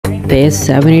This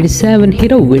 787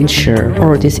 hit a wind shear,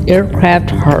 or this aircraft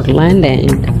hard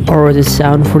landing, or this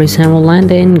 747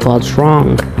 landing got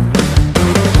wrong.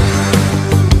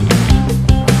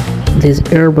 This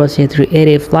Airbus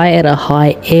A380 fly at a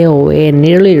high AOA and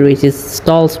nearly reaches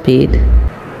stall speed.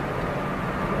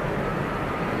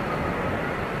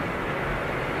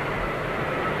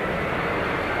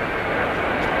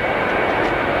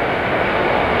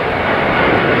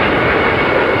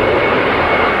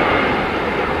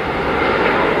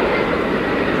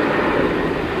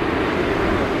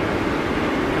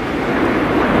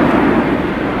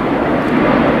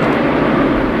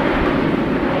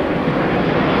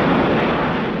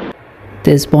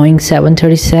 This Boeing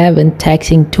 737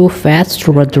 taxiing too fast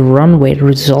toward the runway,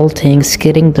 resulting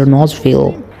skidding the nose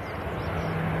wheel.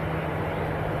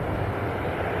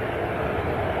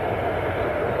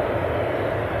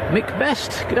 Mick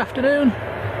Best, good afternoon.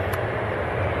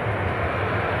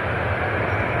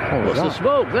 What's the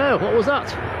smoke there? What was that?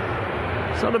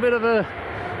 It's not a bit of a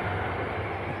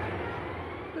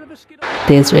skid.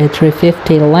 This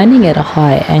A350 landing at a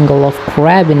high angle of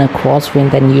crab in a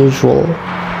crosswind than usual.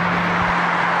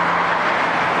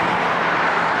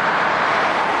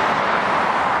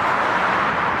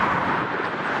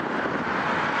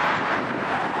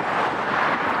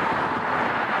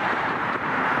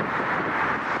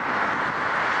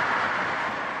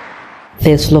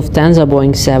 This Lufthansa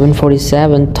Boeing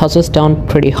 747 touches down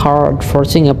pretty hard,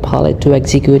 forcing a pilot to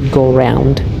execute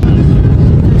go-round.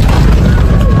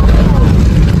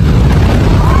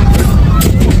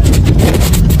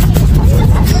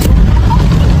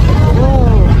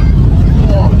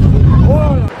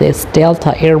 This Delta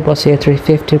Airbus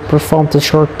A350 performed a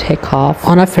short takeoff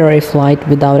on a ferry flight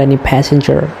without any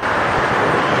passenger.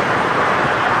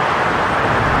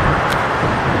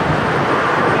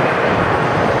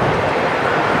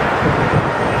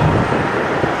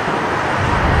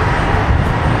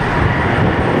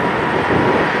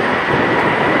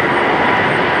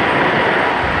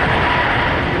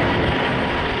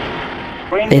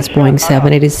 This Boeing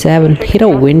 787 hit a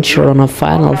wind shear on a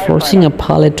final, forcing a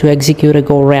pilot to execute a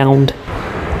go-round.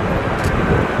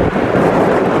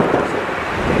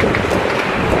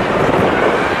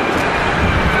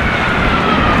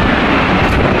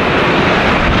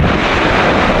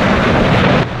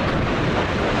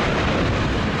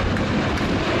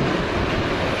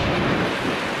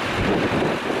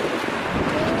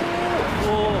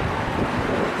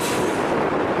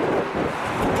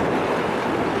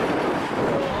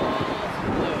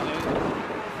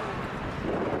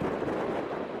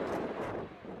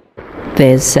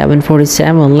 This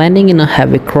 747 landing in a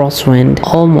heavy crosswind,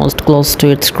 almost close to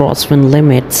its crosswind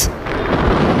limits.